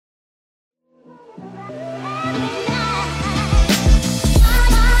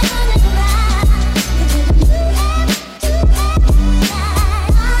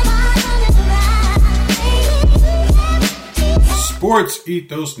Sports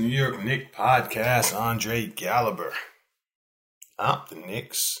Ethos New York Knicks podcast, Andre Gallagher. The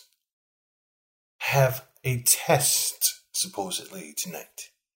Knicks have a test, supposedly,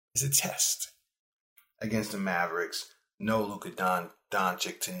 tonight. It's a test against the Mavericks. No Luka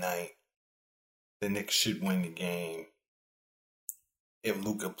Doncic tonight. The Knicks should win the game. If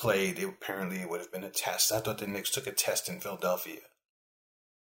Luka played, it would have been a test. I thought the Knicks took a test in Philadelphia.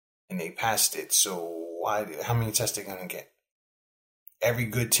 And they passed it, so how many tests are they going to get? Every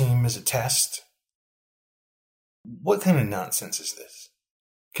good team is a test? What kind of nonsense is this?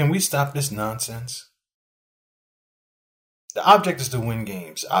 Can we stop this nonsense? The object is to win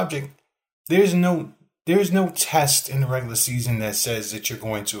games. There's no test in the regular season that says that you're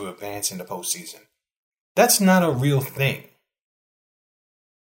going to advance in the postseason. That's not a real thing.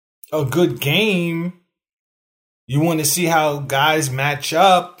 A good game, you want to see how guys match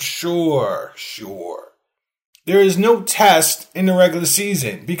up? Sure. There is no test in the regular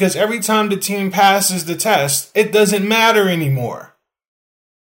season because every time the team passes the test, it doesn't matter anymore.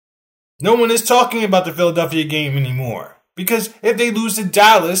 No one is talking about the Philadelphia game anymore because if they lose to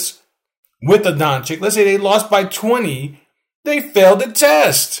Dallas with a Doncic, let's say they lost by 20, they failed the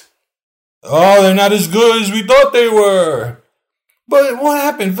test. Oh, they're not as good as we thought they were. But what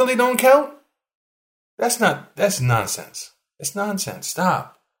happened? Philly don't count? That's nonsense. It's nonsense.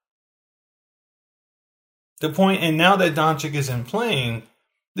 Stop. The point, and now that Doncic isn't playing,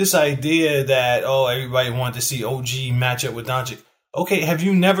 this idea that, everybody wanted to see OG match up with Doncic. Okay, have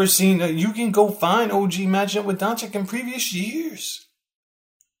you never seen, you can go find OG match up with Doncic in previous years.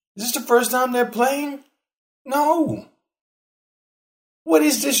 Is this the first time they're playing? No. What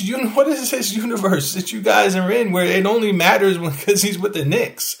is this universe that you guys are in where it only matters because he's with the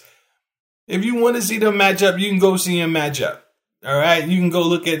Knicks? If you want to see them match up, you can go see him match up. All right? You can go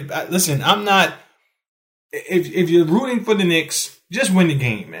look at, listen, I'm not, if you're rooting for the Knicks, just win the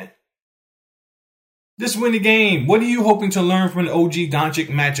game, man. Just win the game. What are you hoping to learn from an OG Doncic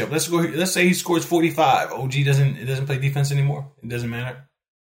matchup? Let's say he scores 45. OG doesn't play defense anymore. It doesn't matter.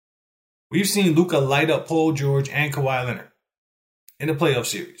 We've seen Luka light up Paul George and Kawhi Leonard in the playoff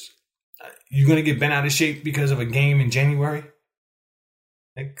series. You're going to get bent out of shape because of a game in January?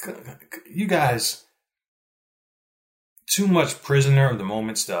 You guys, too much prisoner of the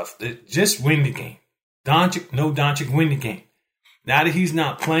moment stuff. Just win the game. Doncic, win the game. Now that he's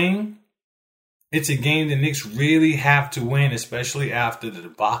not playing, it's a game the Knicks really have to win, especially after the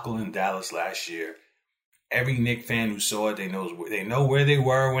debacle in Dallas last year. Every Knicks fan who saw it, they know where they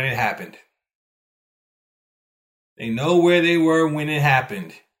were when it happened. They know where they were when it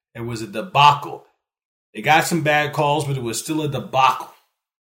happened. It was a debacle. They got some bad calls, but it was still a debacle.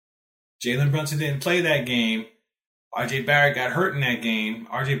 Jalen Brunson didn't play that game. RJ Barrett got hurt in that game.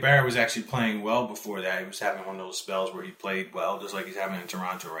 RJ Barrett was actually playing well before that. He was having one of those spells where he played well, just like he's having in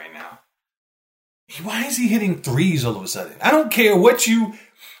Toronto right now. Why is he hitting threes all of a sudden? I don't care what you...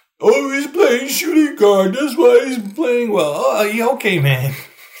 Oh, he's playing shooting guard. That's why he's playing well. Oh, yeah, okay, man.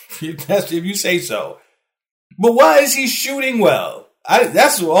 If you say so. But why is he shooting well?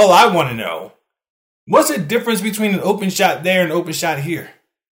 That's all I want to know. What's the difference between an open shot there and an open shot here?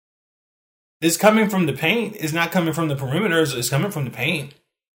 It's coming from the paint. It's not coming from the perimeters. It's coming from the paint.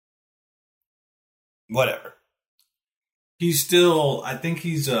 Whatever. He's still, I think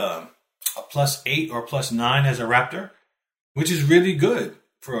he's a +8 or +9 as a Raptor, which is really good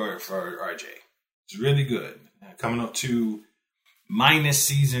for RJ. It's really good. Coming up to minus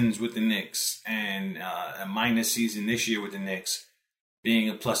seasons with the Knicks and a minus season this year with the Knicks, being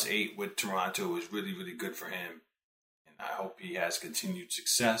a +8 with Toronto is really, really good for him. And I hope he has continued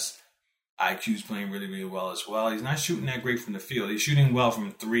success. IQ's playing really, really well as well. He's not shooting that great from the field. He's shooting well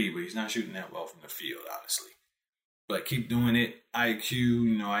from three, but he's not shooting that well from the field, honestly. But keep doing it.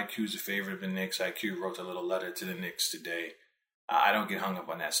 IQ, IQ's a favorite of the Knicks. IQ wrote a little letter to the Knicks today. I don't get hung up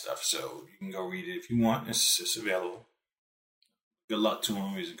on that stuff, so you can go read it if you want. It's available. Good luck to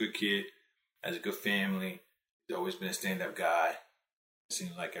him. He's a good kid, has a good family. He's always been a stand-up guy. It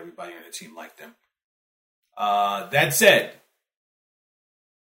seems like everybody on the team liked him. That said,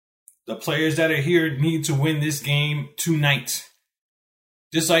 the players that are here need to win this game tonight.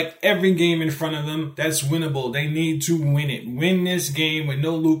 Just like every game in front of them, that's winnable. They need to win it. Win this game with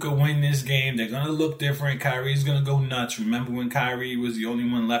no Luka. Win this game. They're going to look different. Kyrie's going to go nuts. Remember when Kyrie was the only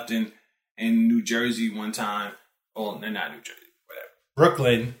one left in New Jersey one time? Well, not New Jersey, whatever.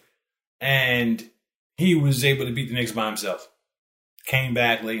 Brooklyn. And he was able to beat the Knicks by himself. Came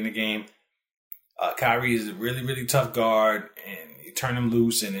back late in the game. Kyrie is a really, really tough guard. And you turn him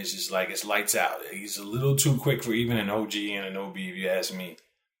loose, and it's just like it's lights out. He's a little too quick for even an OG and an OB, if you ask me.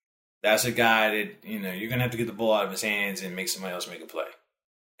 That's a guy that, you're going to have to get the ball out of his hands and make somebody else make a play.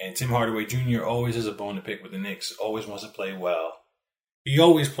 And Tim Hardaway Jr. always has a bone to pick with the Knicks, always wants to play well. He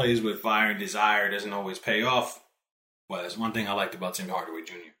always plays with fire and desire, doesn't always pay off. Well, that's one thing I liked about Tim Hardaway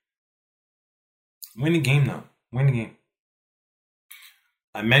Jr. Win the game, though. Win the game.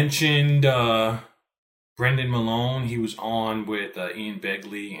 I mentioned Brendan Malone. He was on with Ian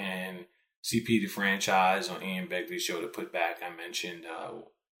Begley and CP the Franchise on Ian Begley's show to Put Back. I mentioned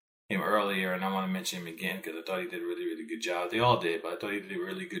him earlier, and I want to mention him again because I thought he did a really, really good job. They all did, but I thought he did a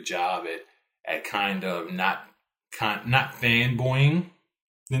really good job at kind of not fanboying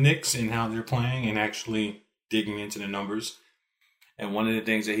the Knicks and how they're playing and actually digging into the numbers. And one of the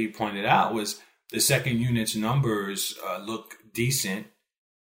things that he pointed out was the second unit's numbers look decent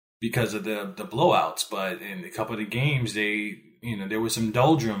because of the blowouts, but in a couple of the games, there were some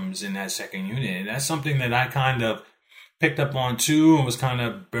doldrums in that second unit, and that's something that I kind of picked up on too and was kind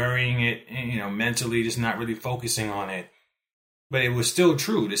of burying it, mentally, just not really focusing on it. But it was still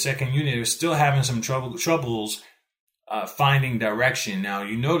true. The second unit was still having some troubles finding direction. Now,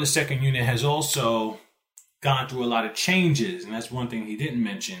 the second unit has also gone through a lot of changes, and that's one thing he didn't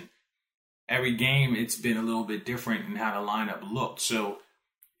mention. Every game, it's been a little bit different in how the lineup looked. So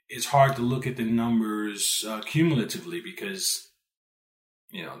it's hard to look at the numbers cumulatively because,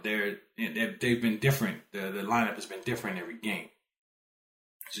 they've been different. The lineup has been different every game.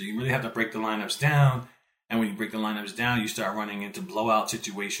 So you really have to break the lineups down. And when you break the lineups down, you start running into blowout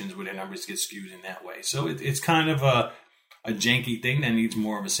situations where the numbers get skewed in that way. So it's kind of a janky thing that needs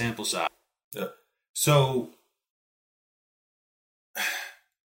more of a sample size. So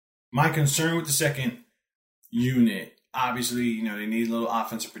my concern with the second unit, obviously, they need a little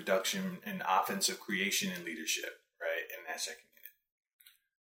offensive production and offensive creation and leadership, right, in that second unit.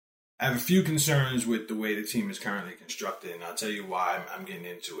 I have a few concerns with the way the team is currently constructed, and I'll tell you why I'm getting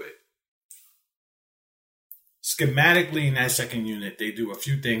into it. Schematically, in that second unit, they do a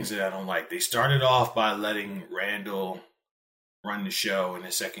few things that I don't like. They started off by letting Randall run the show in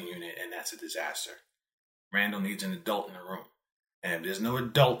the second unit, and that's a disaster. Randall needs an adult in the room. And if there's no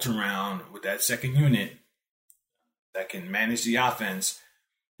adult around with that second unit that can manage the offense,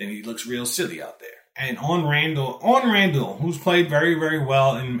 then he looks real silly out there. And on Randall, who's played very, very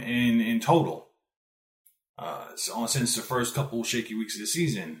well in total, since the first couple shaky weeks of the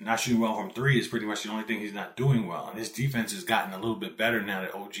season, not shooting well from three is pretty much the only thing he's not doing well. And his defense has gotten a little bit better now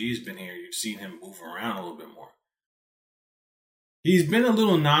that OG's been here. You've seen him move around a little bit more. He's been a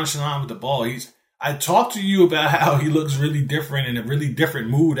little nonchalant with the ball. I talked to you about how he looks really different in a really different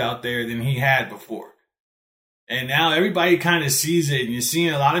mood out there than he had before. And now everybody kind of sees it, and you're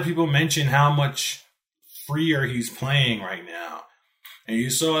seeing a lot of people mention how much freer he's playing right now. And you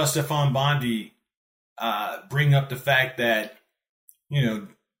saw Stephon Bondi bring up the fact that,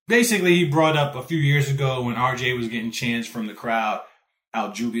 basically he brought up a few years ago when RJ was getting chants from the crowd,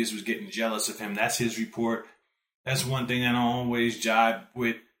 how Julius was getting jealous of him. That's his report. That's one thing that I always jibe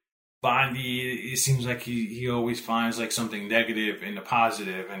with Bondi. It seems like he always finds like something negative in the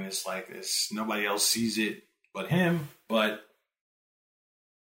positive, and it's like nobody else sees it but him. But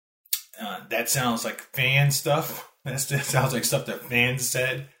that sounds like fan stuff. That sounds like stuff that fans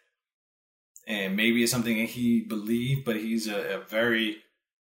said. And maybe it's something that he believed, but he's a very,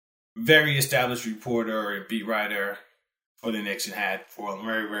 very established reporter or beat writer for the Knicks and had for a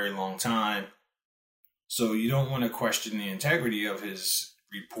very, very long time. So you don't want to question the integrity of his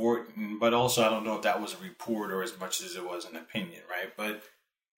report. But also, I don't know if that was a report or as much as it was an opinion, right? But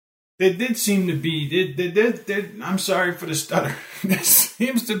there did seem to be, I'm sorry for the stutter. There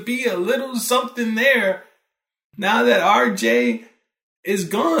seems to be a little something there now that RJ is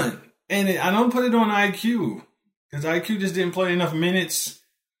gone. And I don't put it on IQ because IQ just didn't play enough minutes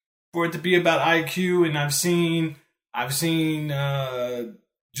for it to be about IQ. And I've seen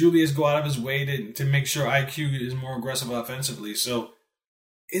Julius go out of his way to make sure IQ is more aggressive offensively. So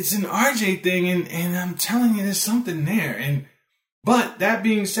it's an RJ thing, and I'm telling you, there's something there. But that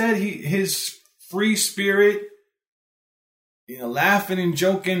being said, his free spirit, laughing and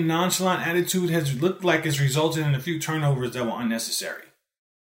joking, nonchalant attitude has looked like it's resulted in a few turnovers that were unnecessary.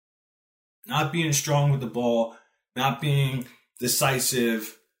 Not being strong with the ball, not being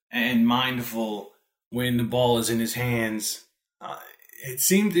decisive and mindful when the ball is in his hands. I've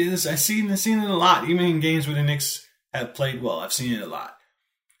seen it a lot, even in games where the Knicks have played well. I've seen it a lot.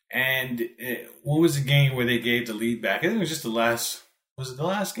 And what was the game where they gave the lead back? I think it was just was it the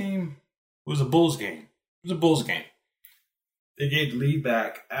last game? It was a Bulls game. They gave the lead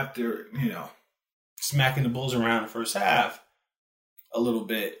back after, smacking the Bulls around the first half a little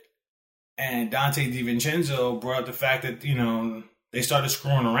bit. And Dante DiVincenzo brought up the fact that, they started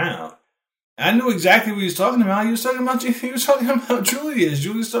screwing around. I knew exactly what he was talking about. He was talking about Julius.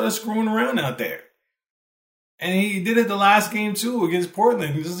 Julius started screwing around out there. And he did it the last game, too, against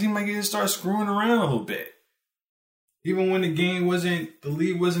Portland. It just seemed like he just started screwing around a little bit. Even when the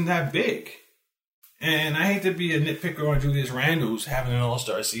lead wasn't that big. And I hate to be a nitpicker on Julius Randle, who's having an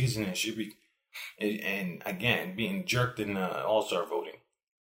all-star season and should be, and again, being jerked in all-star voting.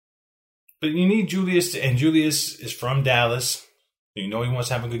 But you need Julius, and Julius is from Dallas. You know he wants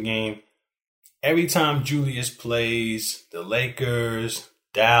to have a good game. Every time Julius plays the Lakers,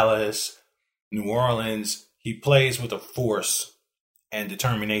 Dallas, New Orleans, he plays with a force and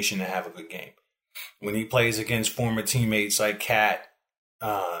determination to have a good game. When he plays against former teammates like Cat,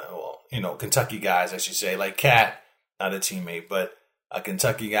 Kentucky guys, I should say, like Cat, not a teammate, but a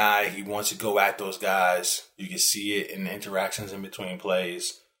Kentucky guy, he wants to go at those guys. You can see it in the interactions in between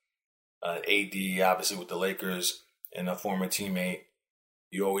plays. AD, obviously, with the Lakers and a former teammate.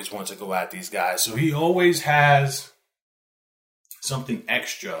 He always wants to go at these guys. So he always has something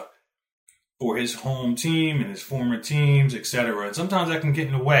extra for his home team and his former teams, etc. And sometimes that can get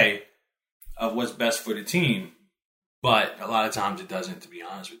in the way of what's best for the team. But a lot of times it doesn't, to be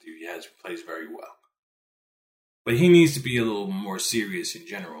honest with you. He plays very well. But he needs to be a little more serious in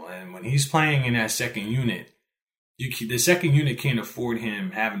general. And when he's playing in that second unit, the second unit can't afford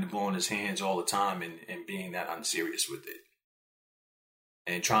him having the ball in his hands all the time and being that unserious with it.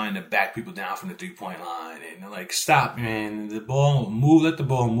 And trying to back people down from the 3-point line. And they're like, stop, man. Let the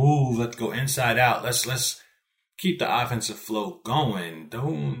ball move. Let's go inside out. Let's keep the offensive flow going.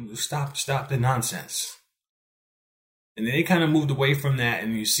 Don't stop the nonsense. And then they kind of moved away from that.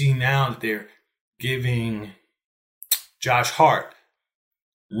 And you see now that they're giving Josh Hart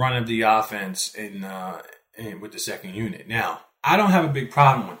run of the offense with the second unit. Now, I don't have a big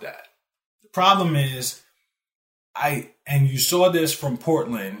problem with that. The problem is, and you saw this from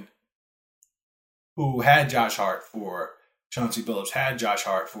Portland, who had Josh Hart Chauncey Billups had Josh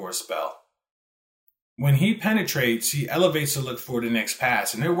Hart for a spell. When he penetrates, he elevates to look for the next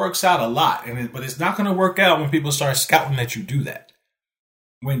pass, and it works out a lot. But it's not going to work out when people start scouting that you do that.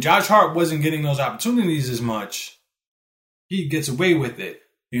 When Josh Hart wasn't getting those opportunities as much, he gets away with it.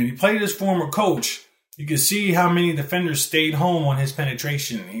 And he played his former coach. You can see how many defenders stayed home on his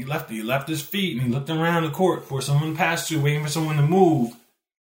penetration. He left his feet and he looked around the court for someone to pass to, waiting for someone to move.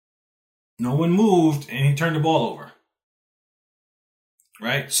 No one moved, and he turned the ball over.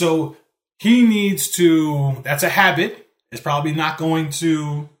 Right? So he needs to, that's a habit. It's probably not going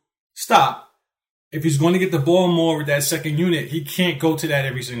to stop. If he's going to get the ball more with that second unit, he can't go to that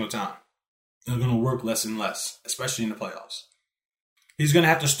every single time. It's going to work less and less, especially in the playoffs. He's going to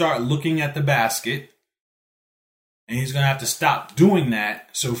have to start looking at the basket. And he's going to have to stop doing that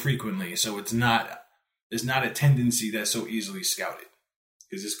so frequently. So it's not a tendency that's so easily scouted.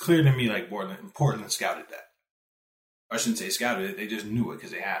 Because it's clear to me like Portland scouted that. I shouldn't say scouted it. They just knew it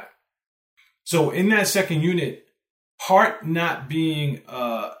because they had it. So in that second unit, Hart not being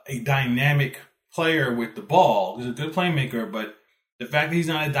a dynamic player with the ball, he's a good playmaker, but the fact that he's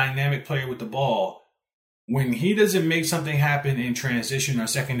not a dynamic player with the ball, when he doesn't make something happen in transition or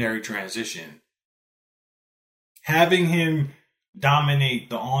secondary transition, having him dominate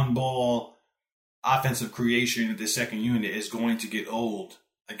the on-ball offensive creation of the second unit is going to get old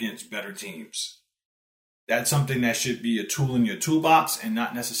against better teams. That's something that should be a tool in your toolbox and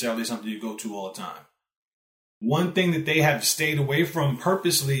not necessarily something you go to all the time. One thing that they have stayed away from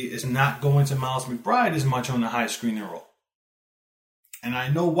purposely is not going to Miles McBride as much on the high screen and roll. And I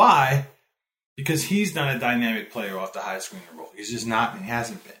know why, because he's not a dynamic player off the high screen and roll. He's just not, and he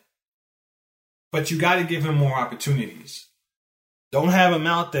hasn't been. But you got to give him more opportunities. Don't have him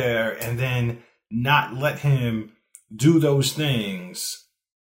out there and then not let him do those things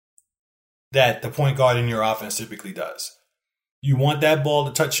that the point guard in your offense typically does. You want that ball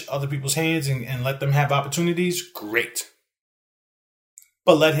to touch other people's hands and let them have opportunities? Great.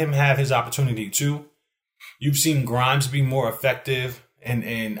 But let him have his opportunity too. You've seen Grimes be more effective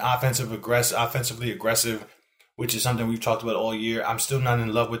and offensively aggressive, which is something we've talked about all year. I'm still not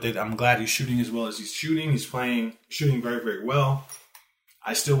in love with it. I'm glad he's shooting as well as he's shooting. He's shooting very, very well.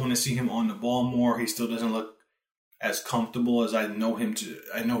 I still want to see him on the ball more. He still doesn't look as comfortable as I know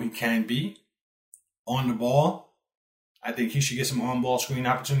he can be on the ball. I think he should get some on-ball screen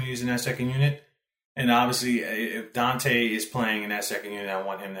opportunities in that second unit. And obviously, if Dante is playing in that second unit, I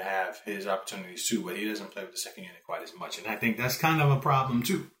want him to have his opportunities too. But he doesn't play with the second unit quite as much. And I think that's kind of a problem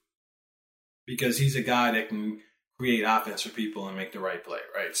too. Because he's a guy that can create offense for people and make the right play,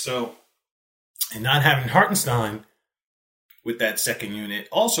 right? So, and not having Hartenstein with that second unit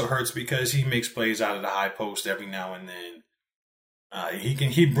also hurts because he makes plays out of the high post every now and then.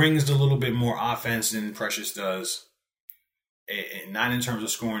 He brings a little bit more offense than Precious does, and not in terms of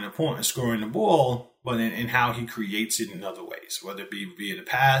scoring the ball, but in how he creates it in other ways, whether it be via the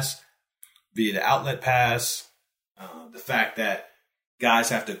pass, via the outlet pass, the fact that guys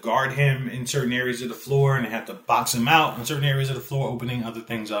have to guard him in certain areas of the floor and they have to box him out in certain areas of the floor, opening other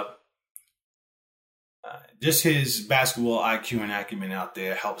things up. Just his basketball IQ and acumen out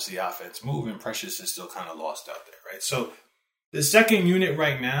there helps the offense move, and Precious is still kind of lost out there, right? So the second unit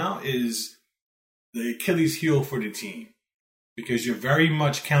right now is the Achilles heel for the team, because you're very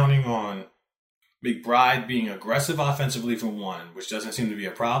much counting on McBride being aggressive offensively for one, which doesn't seem to be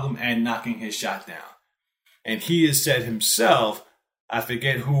a problem, and knocking his shot down. And he has said himself, I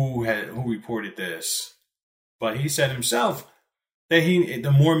forget who reported this, but he said himself that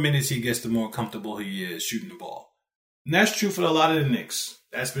the more minutes he gets, the more comfortable he is shooting the ball. And that's true for a lot of the Knicks.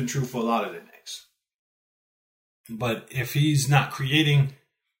 That's been true for a lot of the Knicks. But if he's not creating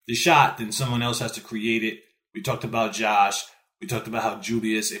the shot, then someone else has to create it. We talked about Josh. We talked about how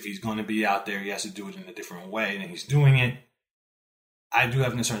Julius, if he's going to be out there, he has to do it in a different way, and he's doing it. I do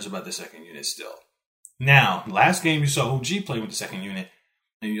have concerns about the second unit still. Now, last game you saw OG play with the second unit,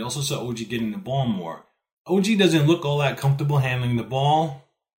 and you also saw OG getting the ball more. OG doesn't look all that comfortable handling the ball.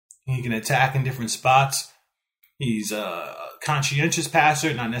 He can attack in different spots. He's a conscientious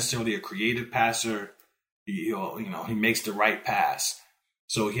passer, not necessarily a creative passer. He makes the right pass.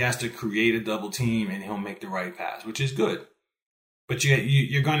 So he has to create a double team, and he'll make the right pass, which is good. But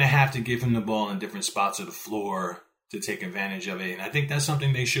you're going to have to give him the ball in different spots of the floor to take advantage of it. And I think that's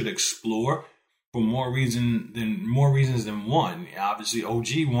something they should explore for more reasons than one. Obviously,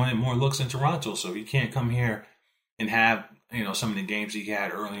 OG wanted more looks in Toronto, so he can't come here and have some of the games he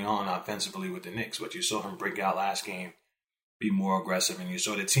had early on offensively with the Knicks. But you saw him break out last game, be more aggressive, and you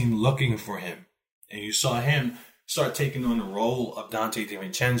saw the team looking for him. And you saw him start taking on the role of Dante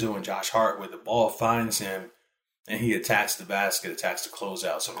DiVincenzo and Josh Hart, where the ball finds him and he attacks the basket, attacks the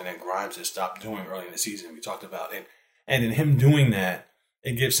closeout, something that Grimes had stopped doing early in the season. We talked about it. And in him doing that,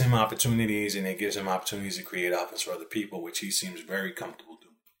 it gives him opportunities, and it gives him opportunities to create offense for other people, which he seems very comfortable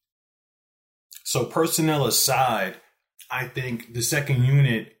doing. So personnel aside, I think the second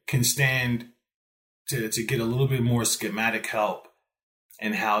unit can stand to get a little bit more schematic help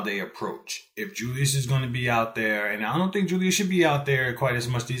in how they approach. If Julius is going to be out there, and I don't think Julius should be out there quite as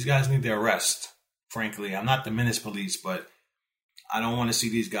much. These guys need their rest, frankly. I'm not the minutes police, but I don't want to see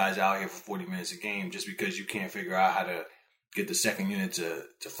these guys out here for 40 minutes a game just because you can't figure out how to get the second unit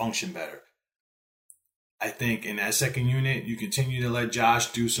to function better. I think in that second unit, you continue to let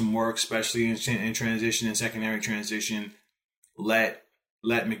Josh do some work, especially in transition and secondary transition. Let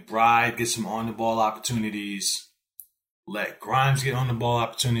McBride get some on-the-ball opportunities. Let Grimes get on-the-ball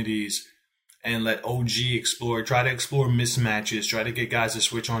opportunities. And let OG try to explore mismatches. Try to get guys to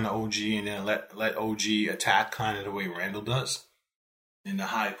switch on to OG, and then let OG attack kind of the way Randall does in the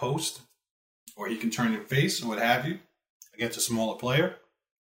high post. Or he can turn and face or what have you against a smaller player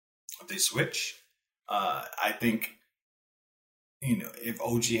if they switch. I think, if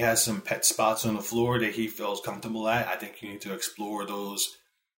OG has some pet spots on the floor that he feels comfortable at, I think you need to explore those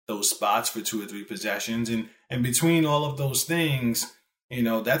spots for 2 or 3 possessions. And between all of those things,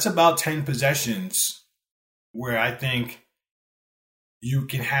 that's about 10 possessions where I think you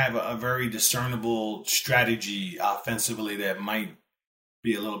can have a very discernible strategy offensively that might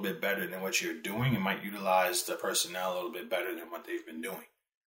be a little bit better than what you're doing and might utilize the personnel a little bit better than what they've been doing.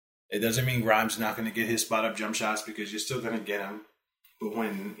 It doesn't mean Grimes is not going to get his spot-up jump shots because you're still going to get them. But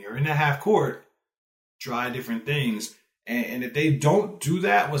when you're in the half court, try different things. And if they don't do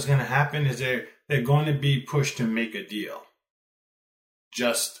that, what's going to happen is they're going to be pushed to make a deal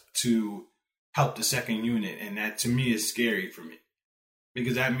just to help the second unit. And that, to me, is scary for me.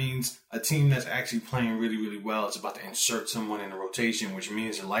 Because that means a team that's actually playing really, really well is about to insert someone in the rotation, which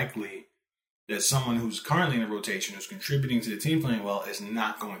means likely that someone who's currently in the rotation, who's contributing to the team playing well, is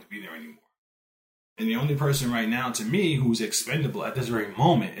not going to be there anymore. And the only person right now, to me, who's expendable at this very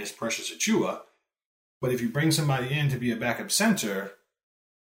moment is Precious Achiuwa. But if you bring somebody in to be a backup center,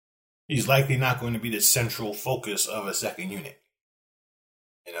 he's likely not going to be the central focus of a second unit.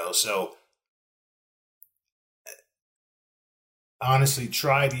 So honestly,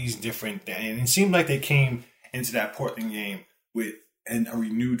 try these different things. And it seemed like they came into that Portland game with a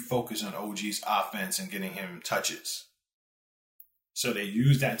renewed focus on OG's offense and getting him touches. So they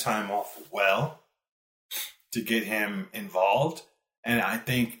used that time off well to get him involved. And I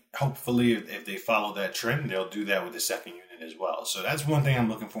think hopefully if they follow that trend, they'll do that with the second unit as well. So that's one thing I'm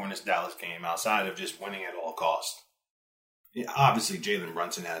looking for in this Dallas game outside of just winning at all costs. Yeah, obviously, Jalen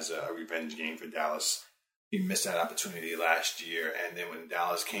Brunson has a revenge game for Dallas. He missed that opportunity last year, and then when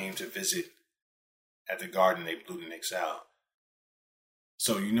Dallas came to visit at the Garden, they blew the Knicks out.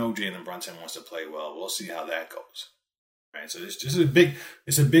 So Jalen Brunson wants to play well. We'll see how that goes. Right. So this is a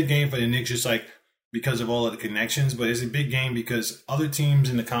big game for the Knicks, just like because of all of the connections, but it's a big game because other teams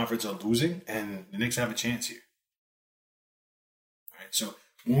in the conference are losing, and the Knicks have a chance here. All right. So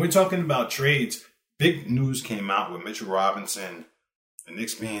when we're talking about trades, big news came out with Mitchell Robinson, the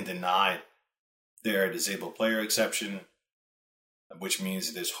Knicks being denied their disabled player exception, which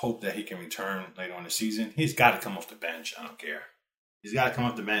means there's hope that he can return later on in the season. He's got to come off the bench. I don't care. He's got to come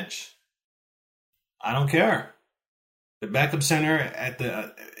off the bench. I don't care. The backup center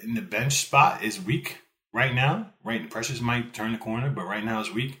in the bench spot is weak right now. Right, Precious might turn the corner, but right now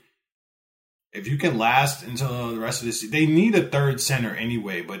it's weak. If you can last until the rest of the season, they need a third center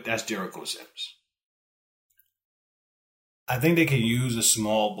anyway, but that's Jericho Sims. I think they can use a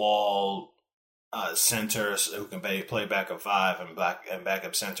small ball center who can play backup five and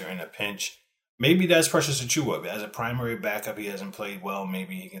backup center in a pinch. Maybe that's Precious Achiuwa. As a primary backup, he hasn't played well.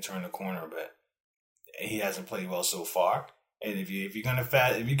 Maybe he can turn the corner, but he hasn't played well so far. And if you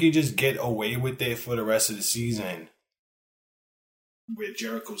can just get away with it for the rest of the season with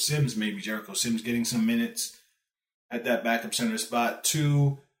Jericho Sims, maybe Jericho Sims getting some minutes at that backup center spot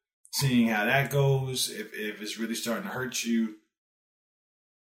too, seeing how that goes. If it's really starting to hurt you,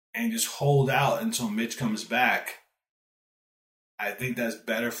 and just hold out until Mitch comes back, I think that's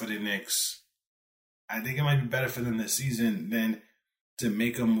better for the Knicks. I think it might be better for them this season than to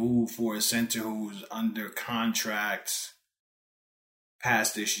make a move for a center who's under contract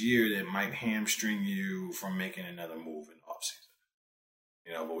past this year that might hamstring you from making another move in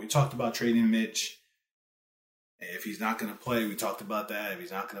offseason. But we talked about trading Mitch. If he's not going to play, we talked about that. If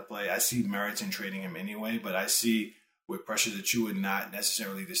he's not going to play, I see merits in trading him anyway, but I see with Precious Achiuwa not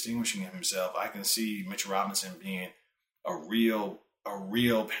necessarily distinguishing himself, I can see Mitch Robinson being a real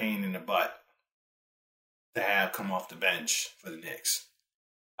pain in the butt to have come off the bench for the Knicks.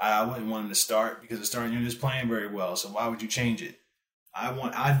 I wouldn't want him to start because the starting unit is playing very well. So why would you change it? I'd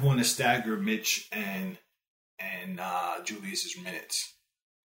want to stagger Mitch and Julius's minutes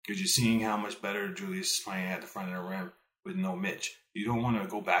because you're seeing how much better Julius is playing at the front of the rim with no Mitch. You don't want to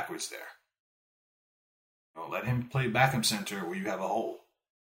go backwards there. Let him play backup center where you have a hole.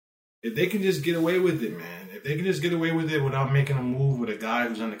 If they can just get away with it, man. If they can just get away with it without making a move with a guy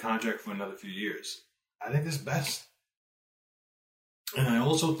who's under contract for another few years, I think it's best. And I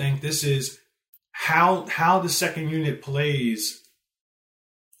also think this is how the second unit plays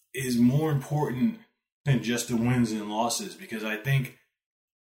is more important than just the wins and losses, because I think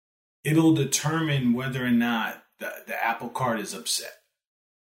it'll determine whether or not the apple cart is upset.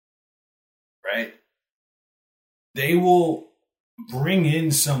 Right? They will bring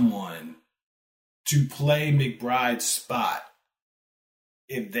in someone to play McBride's spot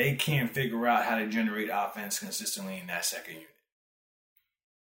if they can't figure out how to generate offense consistently in that second unit.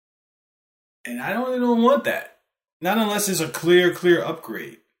 And I really don't want that. Not unless it's a clear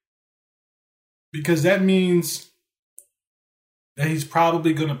upgrade. Because that means that he's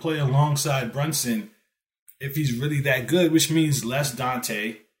probably going to play alongside Brunson if he's really that good, which means less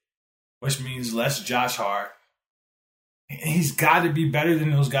Dante, which means less Josh Hart. He's got to be better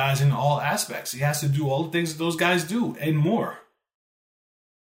than those guys in all aspects. He has to do all the things that those guys do and more.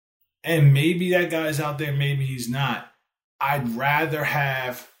 And maybe that guy's out there, maybe he's not. I'd rather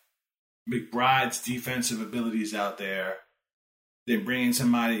have McBride's defensive abilities out there than bringing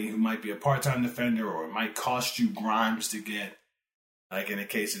somebody who might be a part-time defender or it might cost you Grimes to get, like in the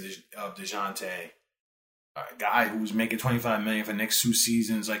case of DeJounte, a guy who's making $25 million for the next 2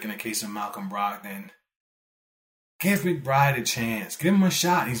 seasons, like in the case of Malcolm Brogdon. Give McBride a chance. Give him a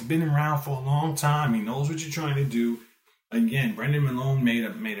shot. He's been around for a long time. He knows what you're trying to do. Again, Brendan Malone made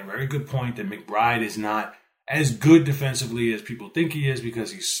a very good point that McBride is not as good defensively as people think he is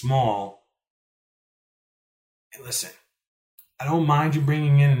because he's small. And listen, I don't mind you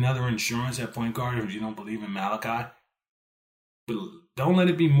bringing in another insurance at point guard if you don't believe in Malachi. But don't let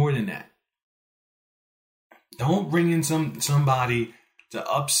it be more than that. Don't bring in somebody to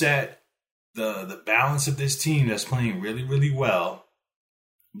upset the balance of this team that's playing really, really well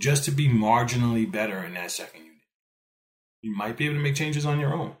just to be marginally better in that second unit. You might be able to make changes on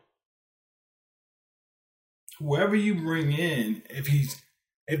your own. Whoever you bring in, if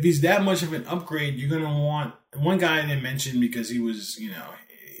he's that much of an upgrade, you're going to want one guy I didn't mention because he was,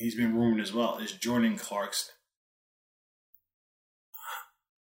 he's been rumored as well, is Jordan Clarkson.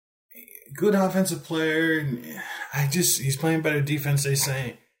 Good offensive player. He's playing better defense, they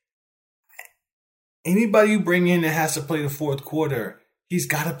say. Anybody you bring in that has to play the fourth quarter, he's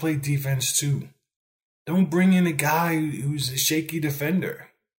got to play defense too. Don't bring in a guy who's a shaky defender.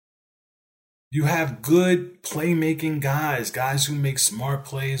 You have good playmaking guys who make smart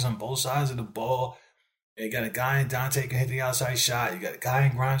plays on both sides of the ball. You got a guy in Dante can hit the outside shot. You got a guy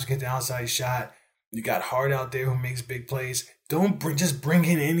in Grimes can hit the outside shot. You got Hart out there who makes big plays. Don't just bring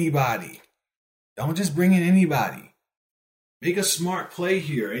in anybody. Don't just bring in anybody. Make a smart play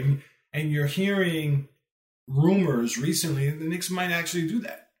here. And you're hearing rumors recently that the Knicks might actually do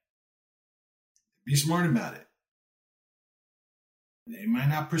that. Be smart about it. They might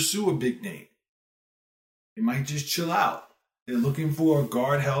not pursue a big name. They might just chill out. They're looking for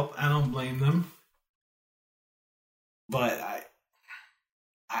guard help. I don't blame them. But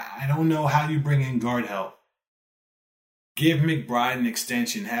I don't know how you bring in guard help. Give McBride an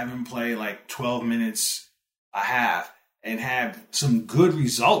extension. Have him play like 12 minutes a half and have some good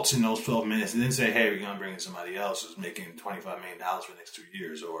results in those 12 minutes and then say, hey, we're going to bring in somebody else who's making $25 million for the next 2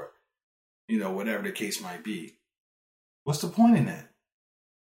 years or, whatever the case might be. What's the point in that?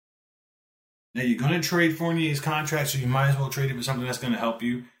 Now, you're going to trade Fournier's contract, so you might as well trade it for something that's going to help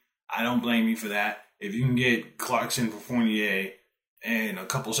you. I don't blame you for that. If you can get Clarkson for Fournier and a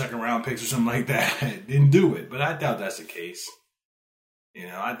couple second-round picks or something like that, then do it. But I doubt that's the case.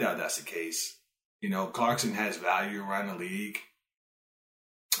 I doubt that's the case. Clarkson has value around the league.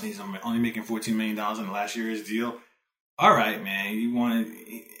 He's only making $14 million in the last year's deal. All right, man.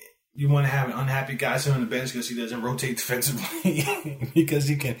 You want to have an unhappy guy sitting on the bench because he doesn't rotate defensively because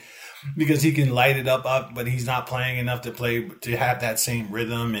he can light it up, but he's not playing enough to have that same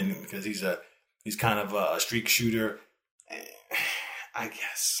rhythm, and because he's kind of a streak shooter. I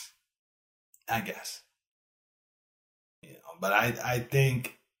guess. But I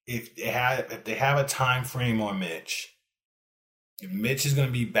think if they have a time frame on Mitch, if Mitch is going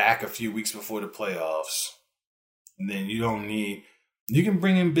to be back a few weeks before the playoffs, then you can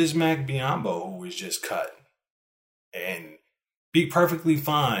bring in Bismack Biyombo, who was just cut, and be perfectly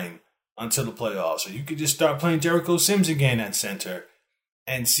fine until the playoffs. Or you could just start playing Jericho Sims again at center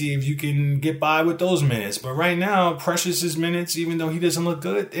and see if you can get by with those minutes. But right now, Precious's minutes, even though he doesn't look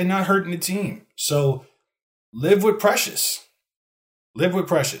good, they're not hurting the team. So live with Precious. Live with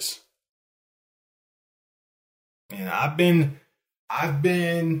Precious. I've been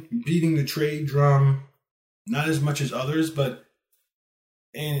beating the trade drum, not as much as others, but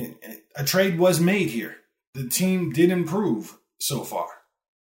a trade was made here. The team did improve so far.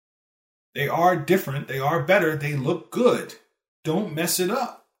 They are different. They are better. They look good. Don't mess it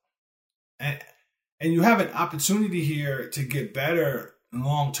up. And you have an opportunity here to get better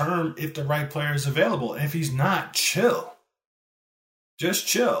long term if the right player is available. And if he's not, chill. Just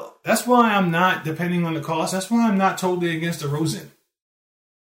chill. That's why I'm not, depending on the cost, that's why I'm not totally against DeRozan.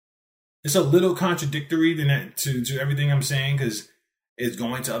 It's a little contradictory to everything I'm saying because it's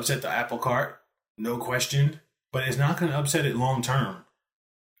going to upset the apple cart, no question. But it's not going to upset it long term.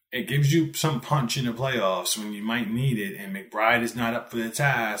 It gives you some punch in the playoffs when you might need it, and McBride is not up for the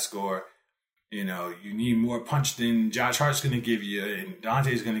task, or you need more punch than Josh Hart's going to give you, and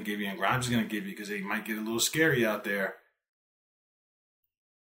Dante's going to give you, and Grimes is going to give you because they might get a little scary out there.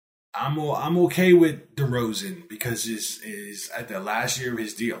 I'm okay with DeRozan because is at the last year of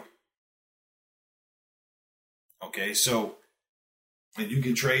his deal. Okay, so and you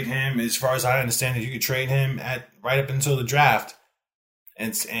can trade him, as far as I understand it, you can trade him at right up until the draft.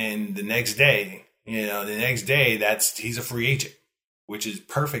 And the next day, he's a free agent, which is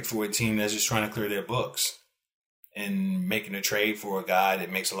perfect for a team that's just trying to clear their books and making a trade for a guy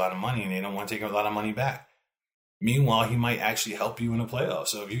that makes a lot of money and they don't want to take a lot of money back. Meanwhile, he might actually help you in the playoffs.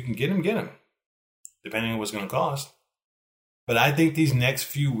 So if you can get him, depending on what's going to cost. But I think these next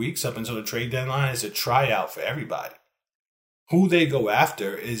few weeks up until the trade deadline is a tryout for everybody. Who they go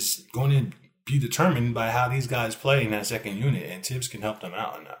after is going to be determined by how these guys play in that second unit, and Tibbs can help them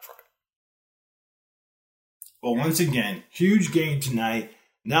out on that front. But once again, huge game tonight,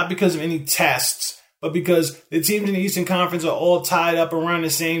 not because of any tests, but because the teams in the Eastern Conference are all tied up around the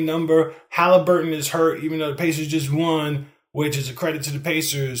same number. Halliburton is hurt, even though the Pacers just won, which is a credit to the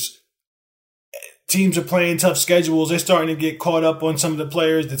Pacers. Teams are playing tough schedules. They're starting to get caught up on some of the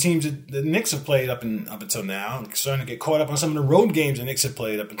players. The teams that the Knicks have played up until now, starting to get caught up on some of the road games the Knicks have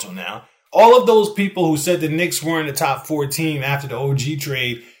played up until now. All of those people who said the Knicks weren't a top 4 team after the OG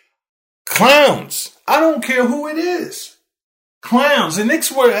trade, clowns. I don't care who it is. Clowns. The Knicks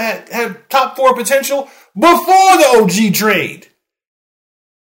had top 4 potential before the OG trade.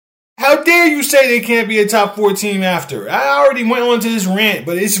 How dare you say they can't be a top 4 team after? I already went on to this rant,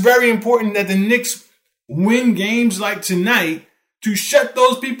 but it's very important that the Knicks win games like tonight to shut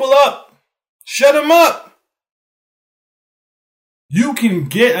those people up. Shut them up. You can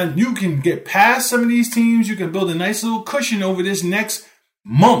get past some of these teams. You can build a nice little cushion over this next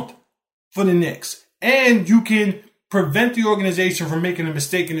month for the Knicks. And you can prevent the organization from making a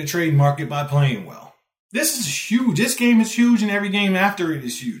mistake in the trade market by playing well. This is huge. This game is huge, and every game after it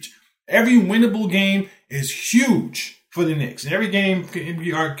is huge. Every winnable game is huge for the Knicks. Every game can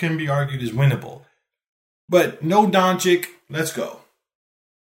be argued as winnable. But no Doncic. Let's go.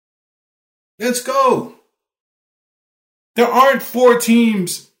 Let's go. There aren't 4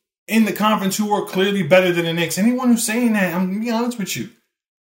 teams in the conference who are clearly better than the Knicks. Anyone who's saying that, I'm going to be honest with you,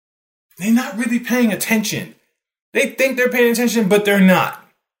 they're not really paying attention. They think they're paying attention, but they're not.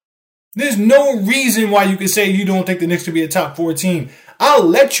 There's no reason why you could say you don't think the Knicks could be a top 4 team. I'll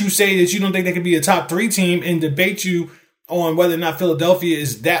let you say that you don't think they could be a top 3 team and debate you on whether or not Philadelphia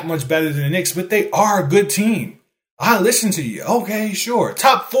is that much better than the Knicks, but they are a good team. I listen to you. Okay, sure.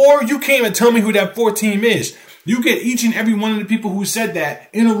 Top 4, you can't even tell me who that 4 team is. You get each and every one of the people who said that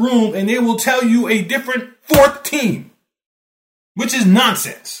in a room and they will tell you a different 4th team, which is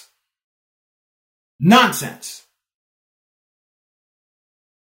nonsense. Nonsense.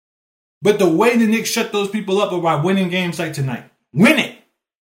 But the way the Knicks shut those people up are by winning games like tonight. Win it.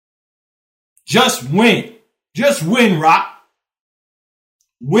 Just win. Just win, Rock.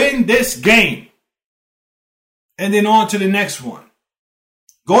 Win this game. And then on to the next one.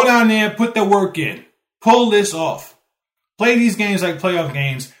 Go down there, put the work in. Pull this off. Play these games like playoff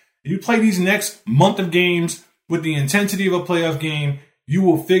games. If you play these next month of games with the intensity of a playoff game, you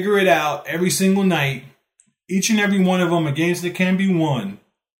will figure it out every single night. Each and every one of them are games that can be won.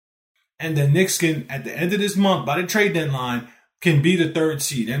 And the Knicks can, at the end of this month, by the trade deadline, can be the 3rd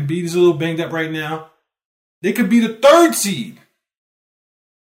seed. Embiid is a little banged up right now. They could be the 3rd seed.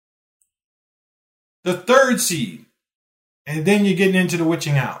 The 3rd seed. And then you're getting into the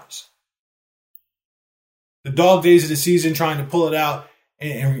witching hours. The dog days of the season trying to pull it out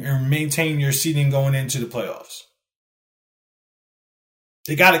and maintain your seeding going into the playoffs.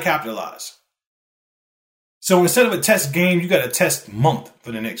 They got to capitalize. So instead of a test game, you got a test month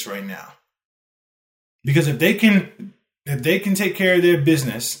for the Knicks right now. Because if they can take care of their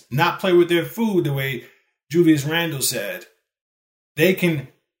business, not play with their food the way Julius Randle said, they can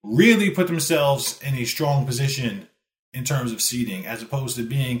really put themselves in a strong position in terms of seeding as opposed to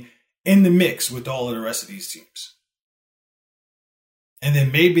being in the mix with all of the rest of these teams. And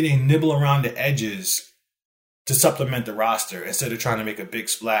then maybe they nibble around the edges to supplement the roster instead of trying to make a big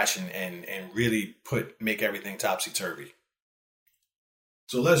splash and really make everything topsy-turvy.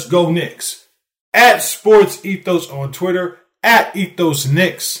 So let's go Knicks. At Sports Ethos on Twitter, at Ethos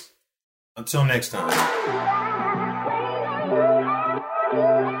Knicks. Until next time.